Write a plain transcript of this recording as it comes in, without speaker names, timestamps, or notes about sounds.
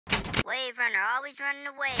Wave runner, always running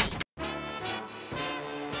away.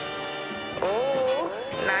 Ooh,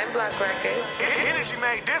 9 Block Records. Energy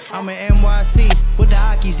made this one. I'm in NYC with the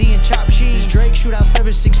Aki's eating chopped cheese. Drake shoot out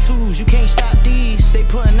 7.62s, you can't stop these. They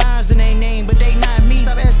putting 9s in their name, but they not me.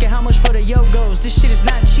 Stop asking how much for the Yogos, this shit is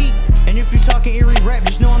not cheap. And if you talking eerie rap,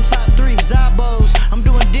 just know I'm top 3. Zabos, I'm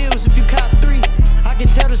doing deals if you cop 3. I can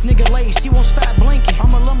tell this nigga lace, he won't stop blinking.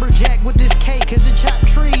 I'm a lumberjack with this cake, cause it chop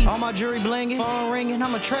trees. All my jewelry blinging, phone ringing,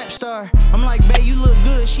 I'm a trap star. I'm like, babe, you look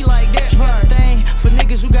good, she like that part. Thing for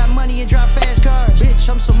niggas who got money and drive fast cars. Bitch,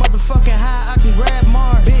 I'm so motherfucking high, I can grab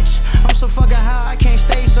Mars. Bitch, I'm so fucking high, I can't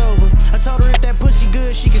stay sober. I told her if that pussy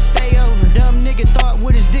good, she could stay over. Dumb nigga thought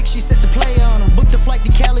with his dick, she set the play on him. Booked the flight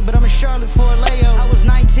to Cali, but I'm in Charlotte for a layover. I was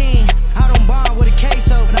 19, I don't bond with a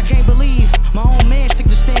case open. I can't believe my own man took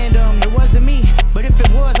the stand on me. It wasn't me, but if it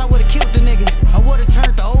was, I would've killed the nigga. I would've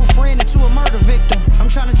turned the old friend into a murder victim. I'm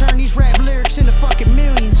trying to turn these rap lyrics into fucking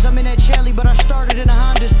millions. I'm in that Cali, but I started in a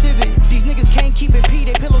Honda Civic. These niggas can't keep it P,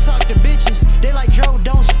 they pillow talk to bitches. They like, Dro,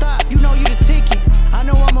 don't stop, you know you the ticket. I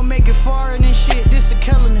know I'ma make it far in this shit, this a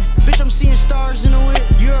killing it. Bitch, I'm seeing stars in the whip,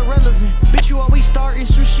 you're irrelevant. Bitch, you always starting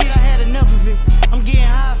some shit, I had enough of it. I'm getting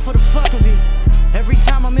high for the fuck of it. Every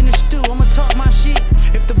time I'm in the stew, I'ma talk my shit.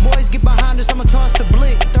 If the boys get behind us, I'ma toss the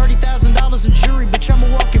blick. $30,000 in jewelry, bitch, I'm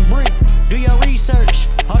a walking brick. Do your research,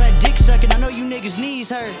 all that dick sucking, I know you niggas' knees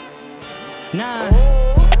hurt. 9.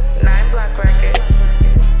 Ooh, 9 Block Records.